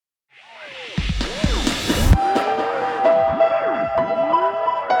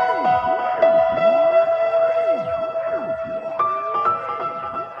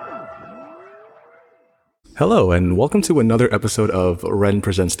Hello, and welcome to another episode of Ren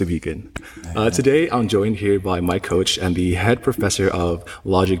Presents the Beacon. Today, I'm joined here by my coach and the head professor of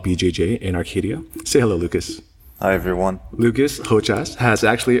Logic BJJ in Arcadia. Say hello, Lucas. Hi, everyone. Lucas Rochas has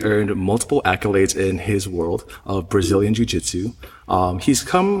actually earned multiple accolades in his world of Brazilian Jiu-Jitsu.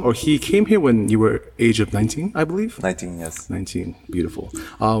 He came here when you were age of 19, I believe? 19, yes. 19, beautiful.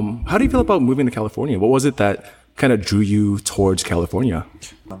 How do you feel about moving to California? What was it that kind of drew you towards California?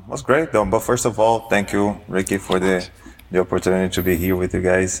 It was great, though. But first of all, thank you, Ricky, for the opportunity to be here with you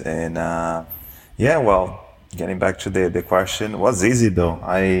guys. And getting back to the question, it was easy, though.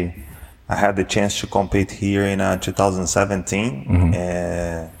 I had the chance to compete here in 2017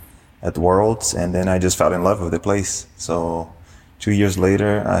 at Worlds, and then I just fell in love with the place. So 2 years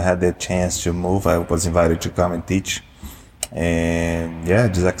later, I had the chance to move. I was invited to come and teach, and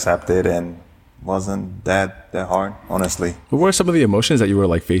just accepted, and wasn't that hard, honestly. What were some of the emotions that you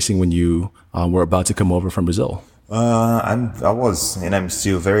were facing when you were about to come over from Brazil? I'm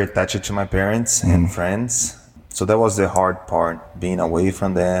still very attached to my parents and friends. So that was the hard part, being away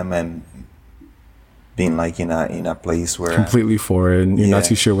from them and being in a place where completely foreign. You're not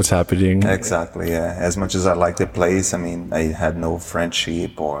too sure what's happening. Exactly. Yeah. As much as I liked the place, I had no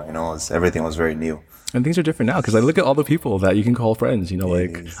friendship or everything was very new. And things are different now because I look at all the people that you can call friends.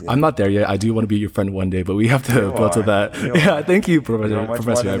 I'm not there yet. I do want to be your friend one day, but we have to build to that. Thank you,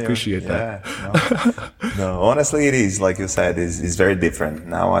 Professor. I appreciate that. No, honestly, it is, like you said, it's very different.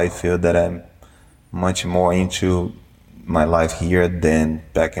 Now I feel that I'm much more into my life here than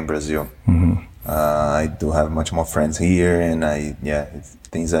back in Brazil. I do have much more friends here, and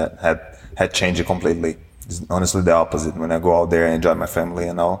things that had changed completely. It's honestly the opposite. When I go out there, I enjoy my family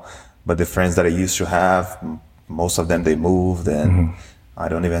and all. But the friends that I used to have, most of them, they moved, and I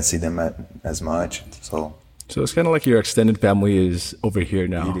don't even see them as much. So it's kind of like your extended family is over here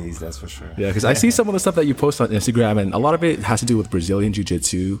now. It is, that's for sure. Yeah, because I see some of the stuff that you post on Instagram, and a lot of it has to do with Brazilian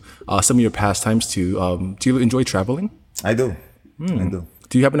Jiu-Jitsu, some of your pastimes too. Do you enjoy traveling? I do. I do.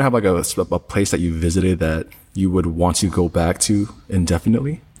 Do you happen to have a place that you visited that you would want to go back to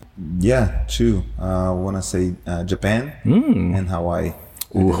indefinitely? Yeah, too. I want to say Japan and Hawaii.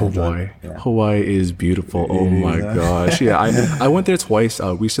 Ooh, Hawaii. Yeah. Hawaii is beautiful. Oh my gosh. Yeah, I went there twice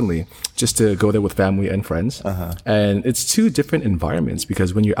recently just to go there with family and friends. And it's two different environments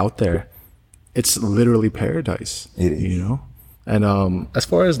because when you're out there, it's literally paradise. It is. And as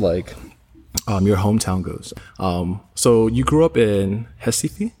far as your hometown goes. So you grew up in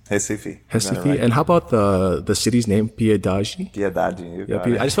Recife? Recife. Right. And how about the city's name, Piedade? Piedade. I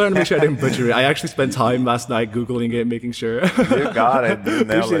just wanted to make sure I didn't butcher it. I actually spent time last night Googling it, making sure. You got it. You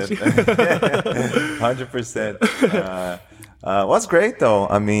nailed it. 100%. What's great though,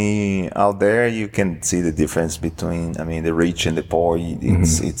 out there you can see the difference between, the rich and the poor. You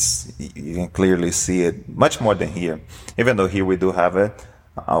can clearly see it much more than here. Even though here we do have it,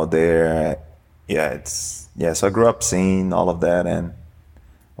 out there, so I grew up seeing all of that, and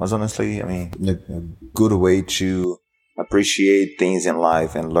was honestly, a good way to appreciate things in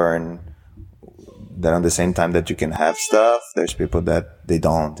life and learn that at the same time that you can have stuff, there's people that they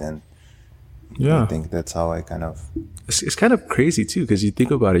don't, and I think that's how I kind of... It's kind of crazy too, because you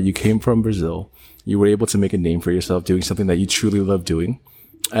think about it, you came from Brazil, you were able to make a name for yourself doing something that you truly love doing,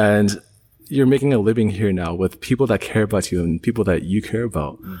 and you're making a living here now with people that care about you and people that you care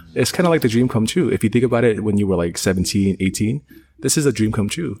about. It's kind of like the dream come true. If you think about it, when you were 17, 18, this is a dream come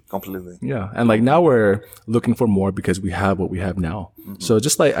true. Completely. Yeah. And now we're looking for more because we have what we have now. So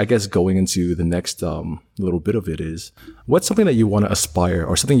just I guess going into the next little bit of it is, what's something that you want to aspire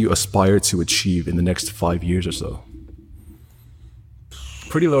or something you aspire to achieve in the next 5 years or so?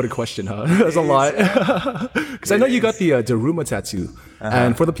 Pretty loaded question, huh? That's a lot. Because I know you got the Daruma tattoo.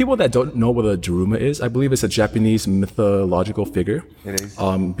 And for the people that don't know what a Daruma is, I believe it's a Japanese mythological figure. It is.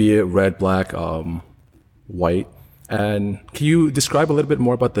 Be it red, black, white. And can you describe a little bit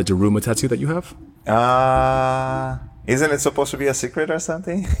more about the Daruma tattoo that you have? Isn't it supposed to be a secret or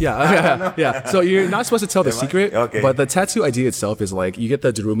something? Yeah. So you're not supposed to tell the secret, okay. But the tattoo idea itself is you get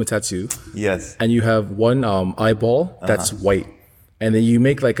the Daruma tattoo. Yes. And you have one eyeball that's white. And then you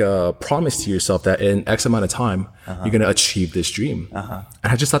make a promise to yourself that in X amount of time, you're going to achieve this dream. And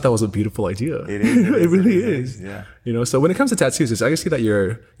I just thought that was a beautiful idea. It is. It really is. Yeah. So when it comes to tattoos, I can see that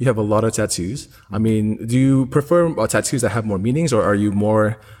you have a lot of tattoos. Do you prefer tattoos that have more meanings, or are you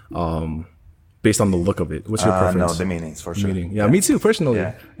more based on the look of it? What's your preference? No, the meanings for sure. Yeah, me too, personally.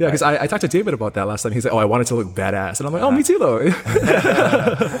 Yeah, because I talked to David about that last time. He's like, I wanted to look badass. And I'm like, me too, though.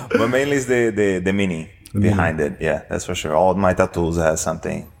 But mainly it's the meaning behind it. Yeah, that's for sure. All my tattoos have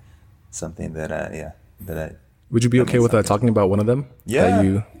something that I Would you be okay with talking about one of them?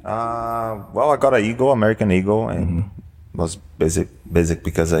 Yeah. Well, I got an Eagle, American Eagle, and was basic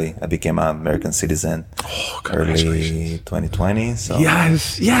because I became an American citizen early 2020. So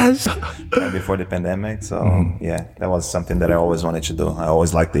yes. right before the pandemic. So yeah, that was something that I always wanted to do. I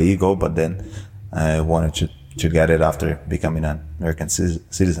always liked the Eagle, but then I wanted to get it after becoming an American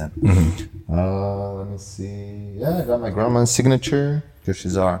citizen. Let me see. Yeah, I got my grandma's signature because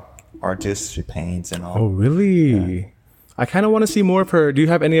she's our artist. She paints and all. Oh, really? Yeah. I kind of want to see more of her. Do you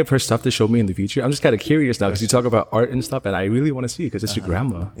have any of her stuff to show me in the future? I'm just kind of curious now because you talk about art and stuff, and I really want to see because it's your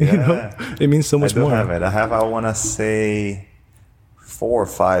grandma. Yeah. You know? It means so much more. I have, I want to say, 4 or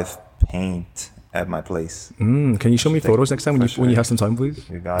 5 paint at my place. Can you show me photos next time when you have some time, please?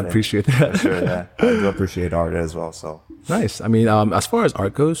 You got it. Appreciate that. For sure, yeah. I do appreciate art as well. So nice. I mean, as far as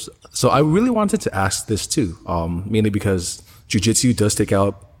art goes, so I really wanted to ask this too, mainly because jiu-jitsu does take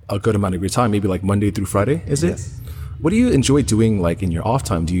out a good amount of your time, maybe like Monday through Friday, is it? Yes. What do you enjoy doing like in your off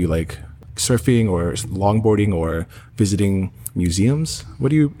time? Do you like surfing or longboarding or visiting museums? What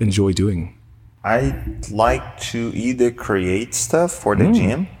do you enjoy doing? I like to either create stuff for the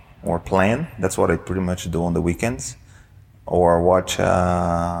gym or plan. That's what I pretty much do on the weekends, or watch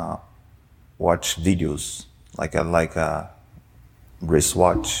videos. Like I like a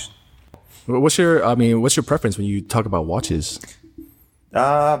wristwatch. What's your preference when you talk about watches?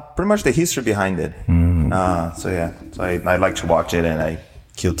 Pretty much the history behind it. So I like to watch it and I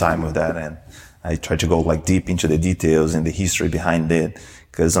kill time with that, and I try to go like deep into the details and the history behind it.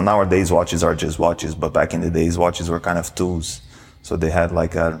 Because nowadays watches are just watches, but back in the days watches were kind of tools. So they have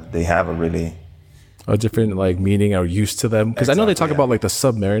a really different like meaning or use to them. Because I know they talk about like the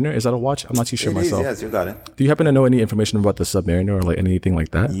Submariner. Is that a watch? I'm not too sure myself. Yes, you got it. Do you happen to know any information about the Submariner or like anything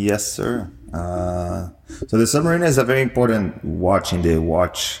like that? Yes, sir. So the Submariner is a very important watch in the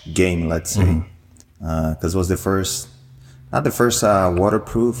watch game, let's say, because it was not the first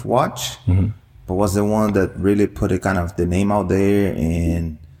waterproof watch, but was the one that really put the name out there,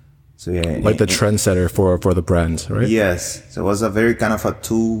 and so yeah, like the trendsetter for the brand, right? Yes, so it was a very kind of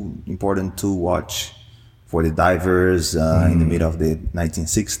important tool watch for the divers in the middle of the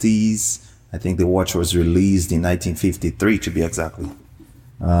 1960s. I think the watch was released in 1953 to be exactly.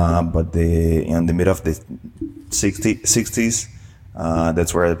 But in the middle of the 60s,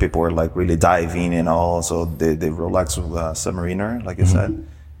 that's where people were like really diving and all. So the Rolex Submariner, like I said,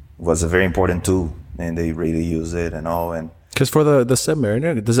 was a very important tool, and they really use it and all. And because for the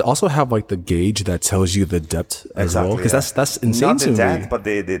Submariner, does it also have like the gauge that tells you the depth as well? Because that's insane not to the me. depth, but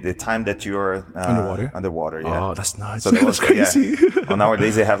the time that you're underwater. Yeah. Oh, that's nuts. So That's crazy. Yeah. Well,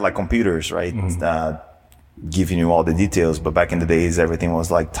 nowadays they have like computers, right? Giving you all the details, but back in the days everything was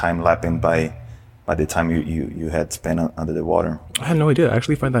like time lapping by the time you had spent under the water. I had no idea. I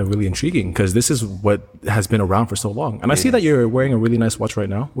actually find that really intriguing because this is what has been around for so long. And I see that you're wearing a really nice watch right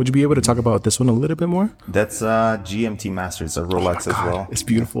now. Would you be able to talk about this one a little bit more? That's GMT Master. It's a Rolex as well. It's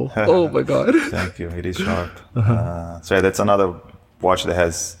beautiful. Oh my god. Thank you. It is sharp. So yeah, that's another watch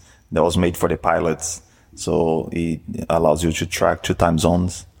that was made for the pilots. So it allows you to track 2 time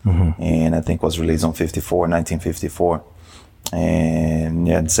zones. And I think was released on 1954. And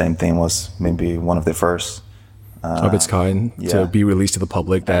yeah, the same thing was maybe one of the first of its kind to be released to the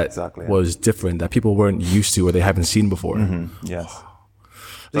public that was different, that people weren't used to or they haven't seen before. Yes.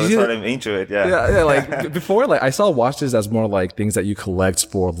 So that's what I'm into it, yeah. Like before, like I saw watches as more like things that you collect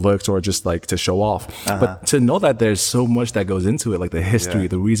for looks or just like to show off. But to know that there's so much that goes into it, like the history,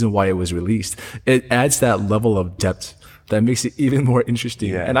 the reason why it was released, it adds that level of depth that makes it even more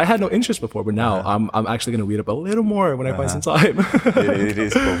interesting. And I had no interest before, but now I'm actually going to read up a little more when I find some time. It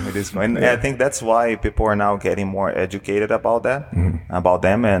is cool. It is cool. And I think that's why people are now getting more educated about that, about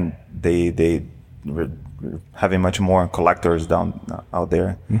them, and they were having much more collectors out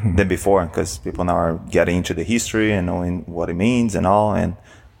there than before, because people now are getting into the history and knowing what it means and all, and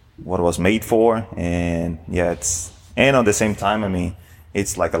what it was made for. And and at the same time, I mean,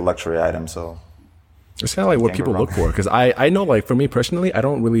 it's like a luxury item, so it's kind of like what people look for, because I know, like for me personally, I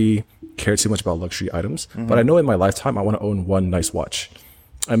don't really care too much about luxury items, but I know in my lifetime I want to own one nice watch,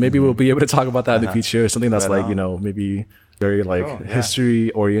 and maybe we'll be able to talk about that in the future. Something that's like maybe very like history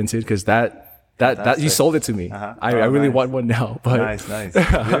oriented, because that you sold it to me. I really want one now. But nice.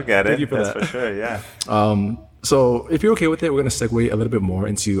 You get it. Thank you for that. For sure. Yeah. So if you're okay with it, we're going to segue a little bit more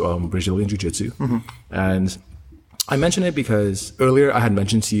into Brazilian Jiu-Jitsu, and I mention it because earlier I had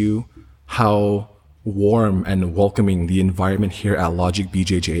mentioned to you how warm and welcoming the environment here at Logic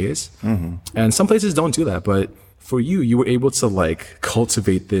BJJ is. And some places don't do that, but for you were able to like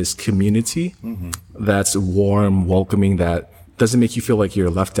cultivate this community that's warm, welcoming, that doesn't make you feel like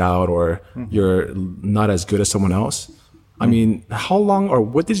you're left out or you're not as good as someone else. I mean, how long or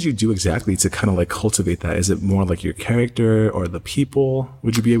what did you do exactly to kind of like cultivate that? Is it more like your character or the people?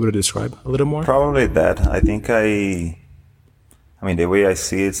 Would you be able to describe a little more? Probably that. I think I mean, the way I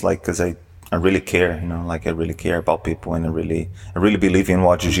see it's like, cause I really care, you know, like I really care about people, and I really believe in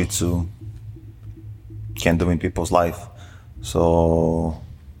what jiu-jitsu can do in people's life. So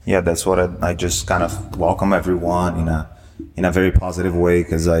yeah, that's what I just kind of welcome everyone in a very positive way,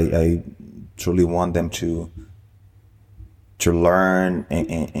 because I truly want them to learn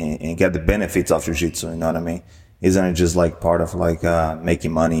and get the benefits of jiu-jitsu, you know what I mean? Isn't it just like part of like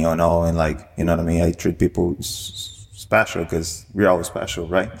making money or no? And like, you know what I mean? I treat people special because we're all special,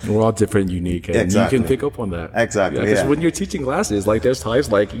 right? We're all different, unique, and exactly. You can pick up on that. Exactly. Because when you're teaching classes, like there's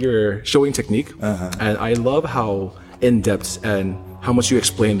times like you're showing technique, and I love how in depth and how much you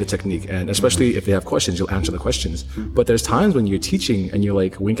explain the technique, and especially if they have questions, you'll answer the questions. But there's times when you're teaching and you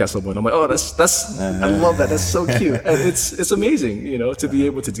like wink at someone. I'm like, oh, that's I love that. That's so cute, and it's amazing, you know, to be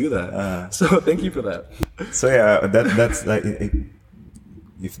able to do that. So thank you for that. So yeah, that's like,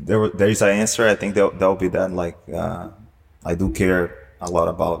 if there is an answer, I think that will be that. Like, I do care a lot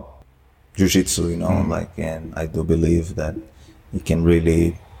about jiu-jitsu, you know, like, and I do believe that it can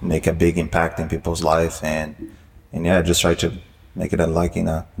really make a big impact in people's life, and yeah, just try to make it like in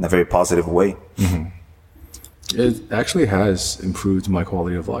a very positive way. It actually has improved my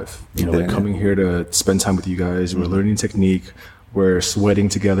quality of life. You know, like coming here to spend time with you guys, we're learning technique, we're sweating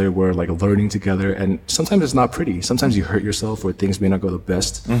together, we're like learning together, and sometimes it's not pretty. Sometimes you hurt yourself, or things may not go the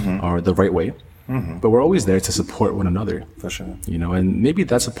best or the right way. But we're always there to support one another. For sure. You know, and maybe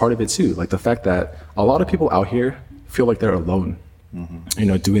that's a part of it too. Like the fact that a lot of people out here feel like they're alone. You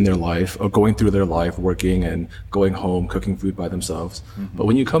know, doing their life or going through their life, working and going home, cooking food by themselves. But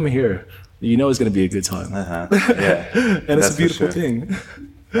when you come here, you know it's going to be a good time. Yeah, and it's a beautiful thing.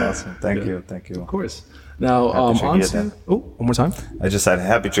 Awesome. Thank you. Of course. Now, on to one more time. I just said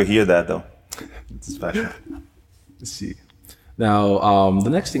happy to hear that though. It's special. Let's see. Now, the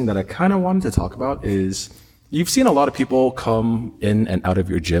next thing that I kind of wanted to talk about is you've seen a lot of people come in and out of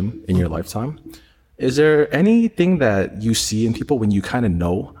your gym in your lifetime. Is there anything that you see in people when you kind of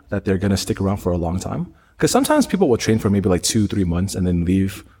know that they're going to stick around for a long time? Because sometimes people will train for maybe like 2-3 months and then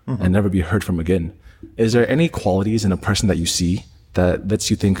leave and never be heard from again. Is there any qualities in a person that you see that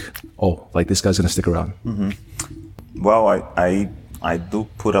lets you think, oh, like this guy's going to stick around? Well, I do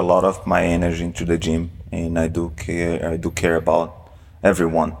put a lot of my energy into the gym, and I do care about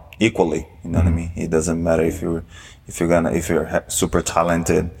everyone equally. You know what I mean? It doesn't matter if you're super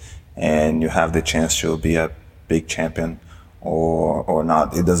talented and you have the chance to be a big champion or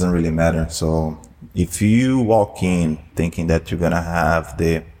not. It doesn't really matter. So if you walk in thinking that you're gonna have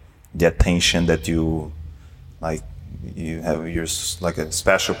the attention that you like, you're like a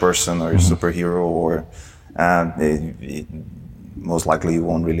special person or a superhero, or most likely you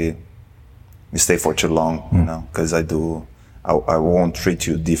won't really stay for too long, you know, because I won't treat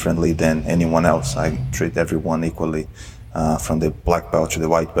you differently than anyone else. I treat everyone equally, from the black belt to the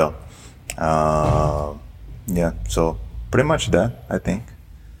white belt. Yeah, so pretty much that, I think.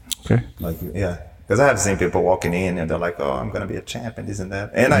 Okay. Like, yeah, because I have seen people walking in and they're like, "Oh, I'm gonna be a champ and this and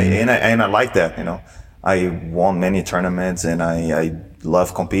that," and I like that, you know. I won many tournaments and I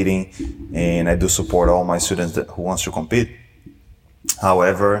love competing, and I do support all my students who wants to compete.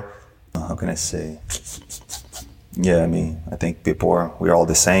 However, how can I say? Yeah, I mean, I think we're all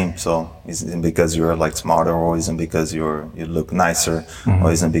the same. So isn't because you're like smarter, or isn't because you look nicer,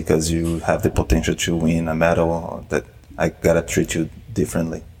 or isn't because you have the potential to win a medal, or that I gotta treat you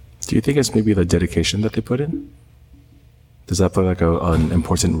differently. Do you think it's maybe the dedication that they put in? Does that play like an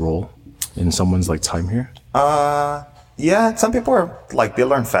important role in someone's like time here? Yeah, some people are like, they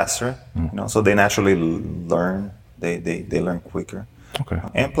learn faster, you know, so they naturally learn. They learn quicker. Okay.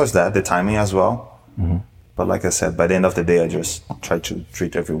 And plus that, the timing as well. But like I said, by the end of the day, I just try to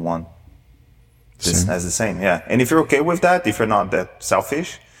treat everyone as the same. Yeah. And if you're okay with that, if you're not that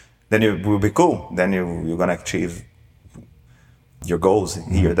selfish, then it will be cool. Then you're gonna achieve your goals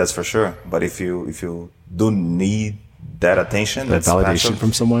here. That's for sure. But if you do need that attention, that validation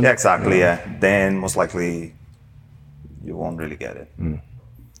from someone, yeah, exactly. Yeah. Then most likely you won't really get it.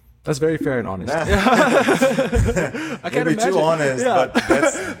 That's very fair and honest. I can't be imagine. too honest, but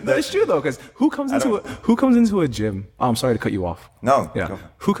that's true though. Because who comes into a gym? Oh, I'm sorry to cut you off. No. Yeah.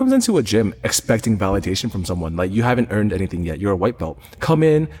 Who comes into a gym expecting validation from someone? Like, you haven't earned anything yet. You're a white belt. Come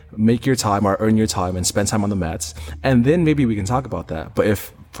in, make your time or earn your time and spend time on the mats. And then maybe we can talk about that. But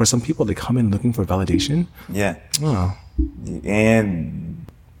if for some people they come in looking for validation. Yeah. Oh. And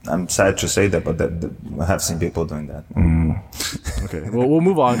I'm sad to say that, but I have seen people doing that. Okay, well, we'll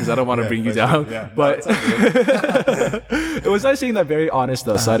move on because I don't want to bring you down. Yeah, but it was nice seeing that very honest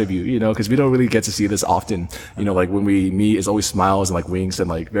side of you, you know, because we don't really get to see this often. You know, like when we meet, it's always smiles and like winks and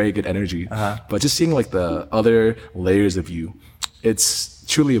like very good energy. But just seeing like the other layers of you, it's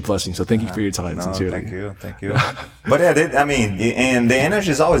truly a blessing. So thank you for your time, sincerely. Thank you. But yeah, I mean, and the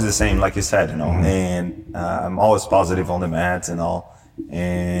energy is always the same, like you said, you know, and I'm always positive on the mats and all.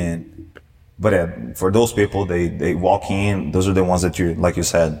 But yeah, for those people, they walk in, those are the ones that you, like you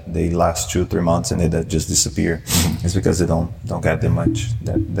said, they last 2-3 months and they just disappear. It's because they don't get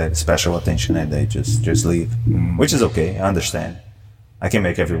that special attention and they just leave, which is okay. I understand. I can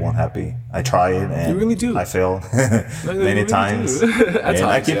make everyone happy. I try it and you really do. I fail many times. And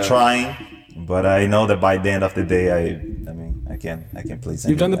I keep trying, but I know that by the end of the day, I can please.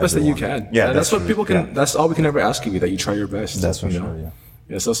 You've done the best that you can. Yeah, and that's what people can. Yeah. That's all we can ever ask of you, that you try your best. That's for sure. Yeah.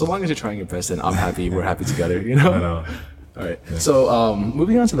 Yeah. So long as you're trying your best, then I'm happy. We're happy together. You know. I know. All right. Yeah. So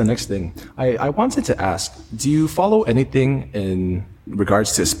moving on to the next thing, I wanted to ask: do you follow anything in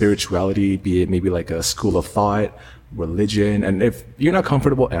regards to spirituality? Be it maybe like a school of thought, religion, and if you're not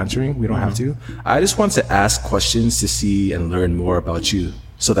comfortable answering, we don't have to. I just want to ask questions to see and learn more about you,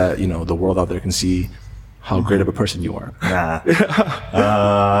 so that you know the world out there can see how great of a person you are.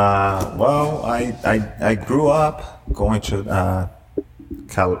 Well, I grew up going to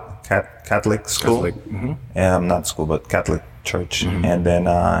Catholic school. Not school, but Catholic church, and then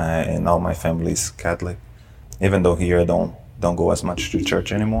and all my family's Catholic. Even though here I don't go as much to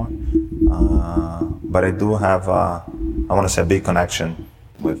church anymore, but I do have I want to say a big connection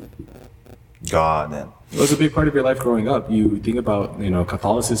with God. And it was a big part of your life growing up. You think about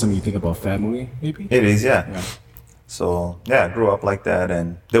Catholicism, you think about family, maybe. It is, yeah. So yeah, I grew up like that,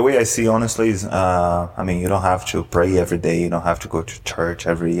 and the way I see honestly is, I mean, you don't have to pray every day. You don't have to go to church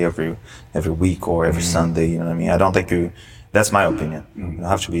every week or every Sunday. You know what I mean? I don't think you. That's my opinion. You don't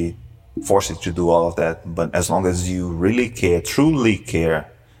have to be forced to do all of that, but as long as you really care, truly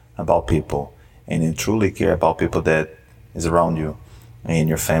care about people, and you truly care about people that is around you and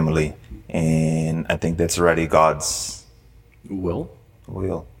your family, and I think that's already God's will.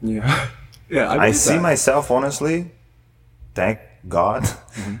 Yeah. Yeah. I see myself honestly, thank God,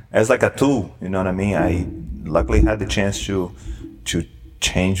 as like a tool. You know what I mean? I luckily had the chance to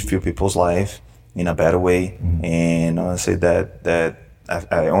change a few people's life in a better way, and I say that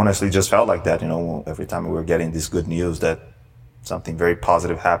I honestly just felt like that. You know, every time we were getting this good news that something very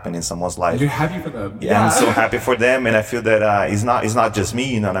positive happened in someone's life. You're happy for them. Yeah, I'm so happy for them, and I feel that it's not just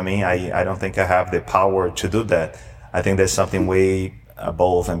me. You know what I mean? I don't think I have the power to do that. I think there's something way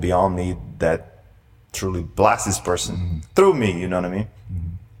above and beyond me that truly blesses this person through me. You know what I mean?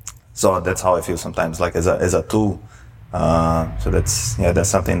 So that's how I feel sometimes, like as a tool. So that's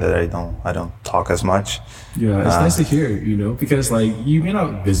something that I don't talk as much. Yeah, it's nice to hear, because like you may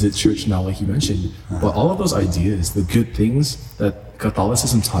not visit church now, like you mentioned, but all of those ideas, the good things that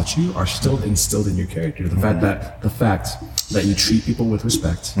Catholicism taught you, are still instilled in your character. The fact that you treat people with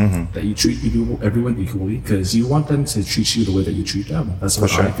respect, that you treat everyone equally, because you want them to treat you the way that you treat them. That's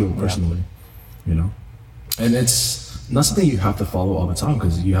what I feel personally, And it's not something you have to follow all the time,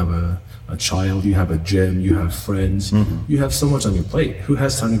 because you have a child, you have a gym, you have friends, you have so much on your plate. Who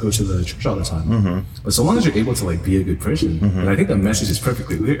has time to go to the church all the time? But so long as you're able to like be a good person, and I think the message is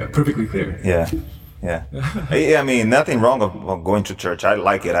perfectly clear. Yeah. I mean, nothing wrong of going to church. I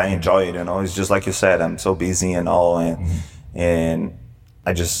like it. I enjoy it. It's just like you said. I'm so busy and all, and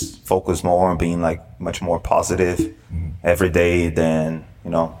I just focus more on being like much more positive every day than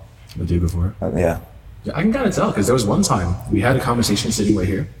the day before. Yeah, I can kind of tell, because there was one time we had a conversation sitting right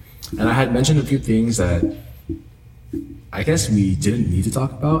here, and I had mentioned a few things that I guess we didn't need to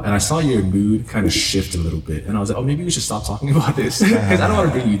talk about, and I saw your mood kind of shift a little bit, and I was like, oh, maybe we should stop talking about this, because I don't want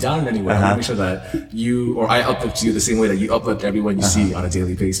to bring you down in any way. I want to make sure that you, or I uplift you the same way that you uplift everyone you see on a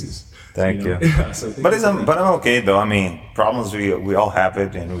daily basis. Thank you. Yeah, but I'm okay though. I mean, problems we all have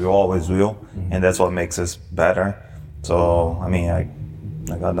it, and we always will, and that's what makes us better. So I mean, I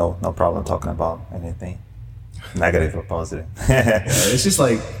got no problem talking about anything, negative or positive. It's just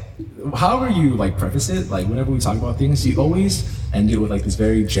like, however you like preface it, like whenever we talk about things, you always end it with like this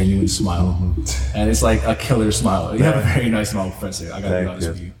very genuine smile, and it's like a killer smile. You have a very nice smile, Professor. I gotta be honest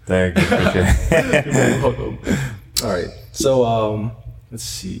with you. Thank you. Appreciate You're very welcome. All right, so let's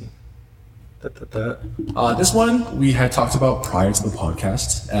see. This one we had talked about prior to the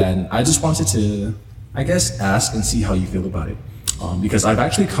podcast, and I just wanted to, I guess, ask and see how you feel about it, because I've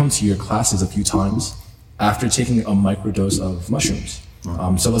actually come to your classes a few times after taking a microdose of mushrooms.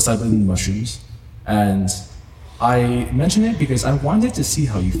 Psilocybin mushrooms, and I mention it because I wanted to see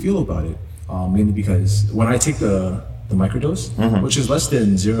how you feel about it, mainly because when I take the the microdose, which is less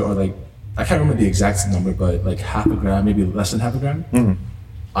than zero or like, I can't remember the exact number, but like half a gram, maybe less than half a gram.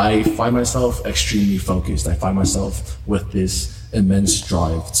 I find myself extremely focused. I find myself with this immense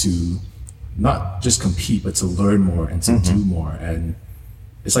drive to not just compete, but to learn more and to do more. And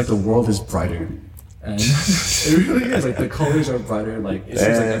it's like the world is brighter. And it really is. Like the colors are brighter. Like it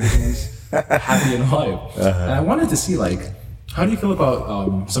seems like everything's happy and alive. And I wanted to see like, how do you feel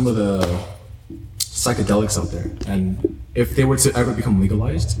about some of the psychedelics out there? And if they were to ever become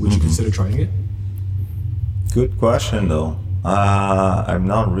legalized, would you consider trying it? Good question, though. I'm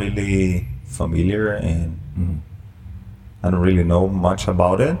not really familiar and I don't really know much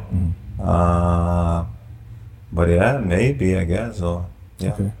about it. But yeah, maybe, I guess. So,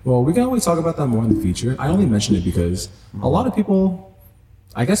 yeah. Okay. Well, we can always talk about that more in the future. I only mention it because a lot of people,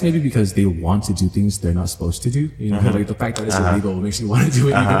 I guess maybe because they want to do things they're not supposed to do. You know, like the fact that it's illegal makes you want to do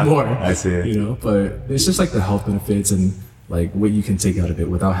it even more. I see. You know, but it's just like the health benefits and like what you can take out of it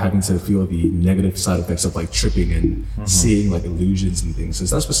without having to feel the negative side effects of like tripping and seeing like illusions and things. So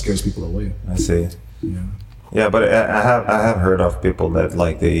that's what scares people away. I see. Yeah. Yeah, but I have heard of people that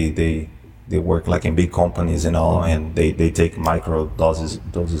like they work like in big companies and all, and they take micro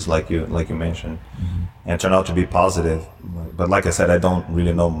doses like you mentioned, and turn out to be positive. But like I said, I don't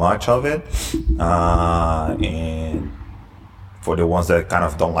really know much of it, and for the ones that kind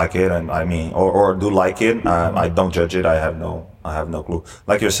of don't like it, and I mean, or do like it, I don't judge it. I have no clue.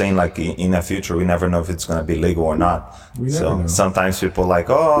 Like you're saying, like in the future, we never know if it's gonna be legal or not. So sometimes people like,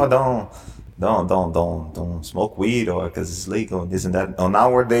 oh, don't smoke weed or because it's legal, this and that. Oh,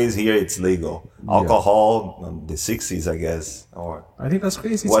 nowadays here it's legal. Alcohol, the 60s, I guess, or I think that's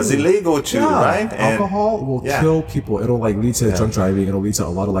crazy. Was illegal too, right? And alcohol will kill people. It'll like lead to drunk driving. It'll lead to a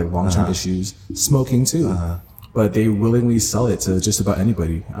lot of like long-term issues. Smoking too. But they willingly sell it to just about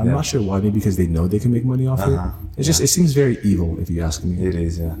anybody. I'm not sure why. Maybe because they know they can make money off it. It's just, it seems very evil, if you ask me. It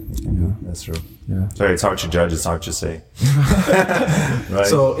is, that's true. Yeah. Sorry, it's hard to judge. It's hard to say. Right.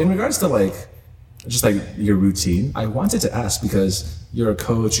 So in regards to like, just like your routine, I wanted to ask, because you're a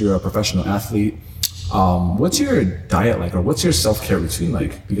coach, you're a professional athlete. What's your diet like, or what's your self-care routine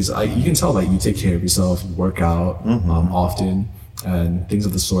like? Because you can tell like you take care of yourself, you work out often, and things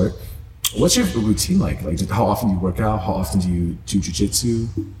of the sort. What's your routine like? Like, how often do you work out? How often do you do jiu-jitsu?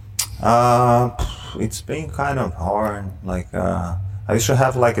 It's been kind of hard. Like, I used to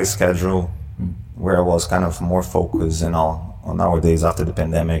have like a schedule where I was kind of more focused and all on nowadays after the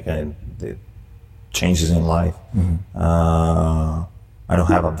pandemic and the changes in life. I don't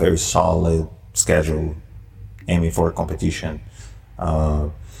have a very solid schedule aiming for a competition.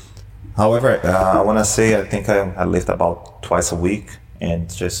 However, I want to say I think I lift about twice a week, and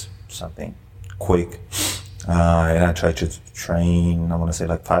just something quick, and I try to train, I want to say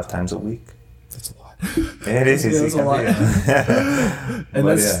like 5 times a week. That's a lot. It is. That's a lot. And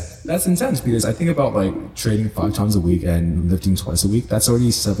that's intense, because I think about like training 5 times a week and lifting twice a week. That's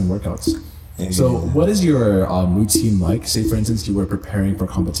already 7 workouts. So what is your routine like? Say for instance you were preparing for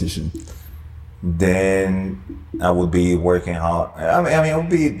competition. Then I would be working hard. I mean I would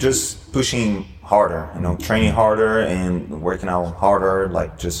be just pushing harder, training harder and working out harder,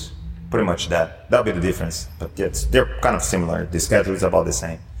 like just pretty much that. That'll be the difference. But they're kind of similar. The schedule is about the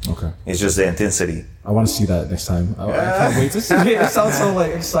same. Okay. It's just the intensity. I want to see that next time. I can't wait to see it. It sounds so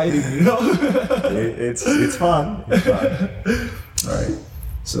like exciting, It's fun. It's fun. All right.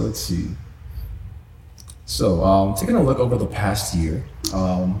 So let's see. So taking a look over the past year,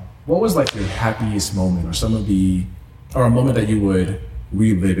 what was like your happiest moment, or a moment that you would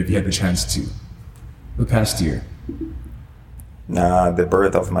relive if you had the chance to? The past year. The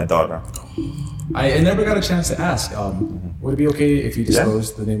birth of my daughter. I never got a chance to ask. Would it be okay if you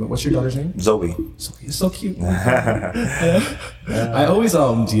disclose the name? What's your daughter's name? Zoe. Zoe is so cute. I always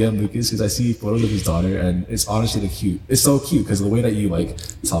DM Lucas because I see photos of his daughter, and it's honestly cute. It's so cute because the way that you like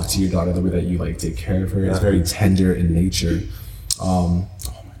talk to your daughter, the way that you like take care of her, is very tender in nature. Oh my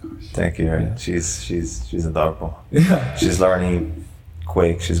gosh. Thank you. Yeah. She's adorable. Yeah. She's learning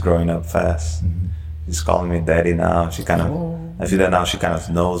quick. She's growing up fast. She's calling me daddy now. She kind of. I feel that now she kind of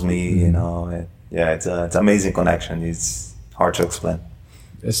knows me. It's an amazing connection. It's hard to explain.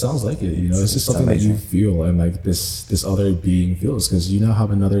 It sounds like it. It's just something that you feel, and like this other being feels, because you now have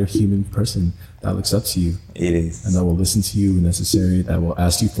another human person that looks up to you. It is, and that will listen to you when necessary. That will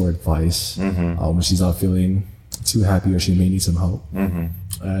ask you for advice when she's not feeling too happy or she may need some help. And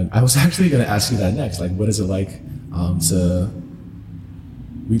I was actually going to ask you that next. Like, what is it like to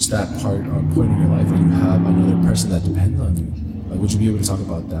reach that point in your life where you have another person that depends on you? Like, would you be able to talk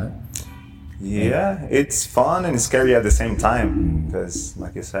about that? Yeah, it's fun and scary at the same time, because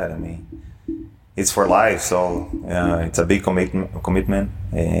like you said, I mean, it's for life. So it's a big commitment,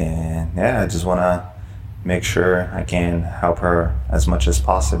 and yeah, I just want to make sure I can help her as much as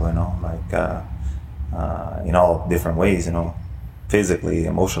possible. Like in all different ways. Physically,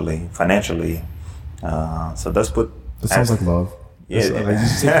 emotionally, financially. So that's put. That sounds like love. Yeah, like you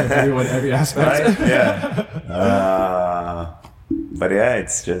just take care of everyone, every aspect. Right? Yeah. But yeah,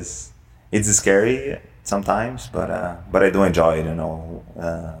 it's scary sometimes, but I do enjoy it.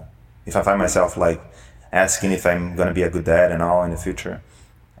 If I find myself like asking if I'm gonna be a good dad and all in the future,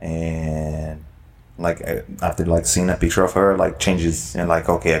 and like after like seeing a picture of her, like changes and like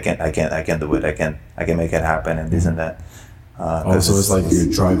okay, I can do it. I can make it happen and this and that. Also, it's like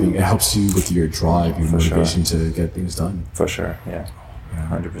you're driving. It helps you with your drive, your motivation to get things done. For sure, yeah.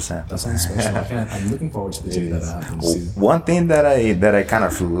 100%. That sounds special. I'm looking forward to the day that happens too. One thing that I kind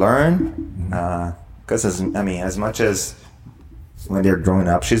of learned, because as much as when they're growing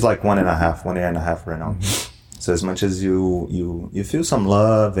up, she's like 1 year and a half right now. So as much as you feel some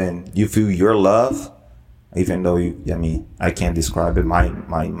love and you feel your love, even though I can't describe it,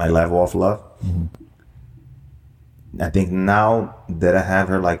 my level of love. I think now that I have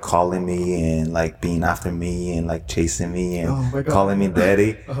her like calling me and like being after me and like chasing me and calling me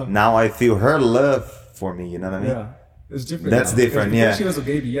daddy, now I feel her love for me. You know what I mean? Yeah, it's different. That's different. Yeah. She was a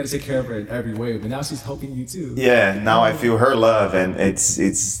baby. You had to take care of her in every way, but now she's helping you too. Yeah. Now I feel her love, and it's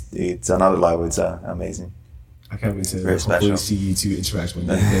another level. It's amazing. I can't wait to hopefully see you two interact with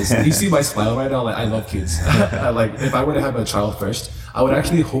me, because you see my smile right now. Like I love kids. Like if I were to have a child first, I would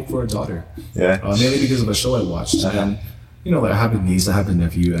actually hope for a daughter. Yeah. Mainly because of a show I watched, and like I have a niece, I have a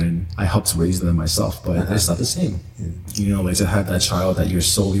nephew, and I helped raise them myself. But it's not the same. Like to have that child that you're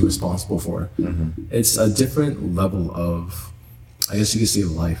solely responsible for. It's a different level of, I guess you could say,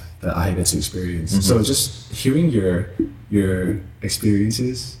 life that I get to experience. So just hearing your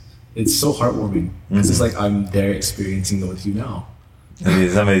experiences. It's so heartwarming because it's like I'm there experiencing it with you now.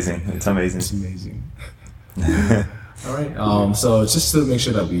 It's amazing. It's amazing. It's amazing. All right. So just to make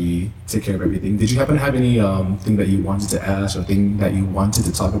sure that we take care of everything, did you happen to have any thing that you wanted to ask or thing that you wanted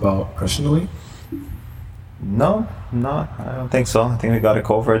to talk about personally? No, I don't think so. I think we got it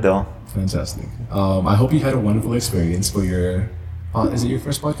covered though. Fantastic. I hope you had a wonderful experience for your. Is it your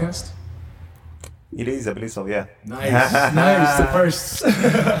first podcast? It is, I believe so, yeah. Nice, the first. I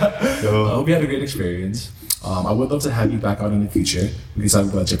hope you had a great experience. I would love to have you back on in the future. We can talk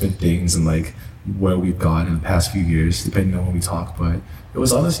about different things and like where we've gone in the past few years, depending on when we talk. But it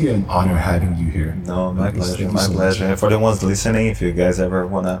was honestly an honor having you here. No, my pleasure. My pleasure. And for the ones listening, if you guys ever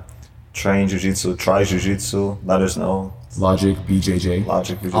want to try jiu-jitsu, let us know. Logic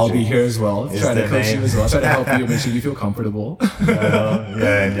BJJ. I'll be here as well. Trying to coach you as well. Try to help you, make sure you feel comfortable.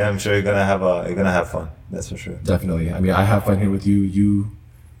 Yeah, I'm sure you're gonna have fun. That's for sure. Definitely. I mean, I have fun here with you.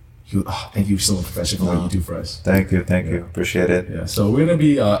 Thank you so much, Professor, for what you do for us. Thank you. Appreciate it. Yeah. So we're gonna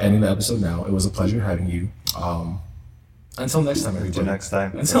be ending the episode now. It was a pleasure having you. Until next time, everybody. Until next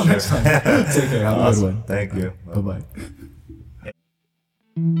time. Take care. Have a good one. Thank you. Bye bye.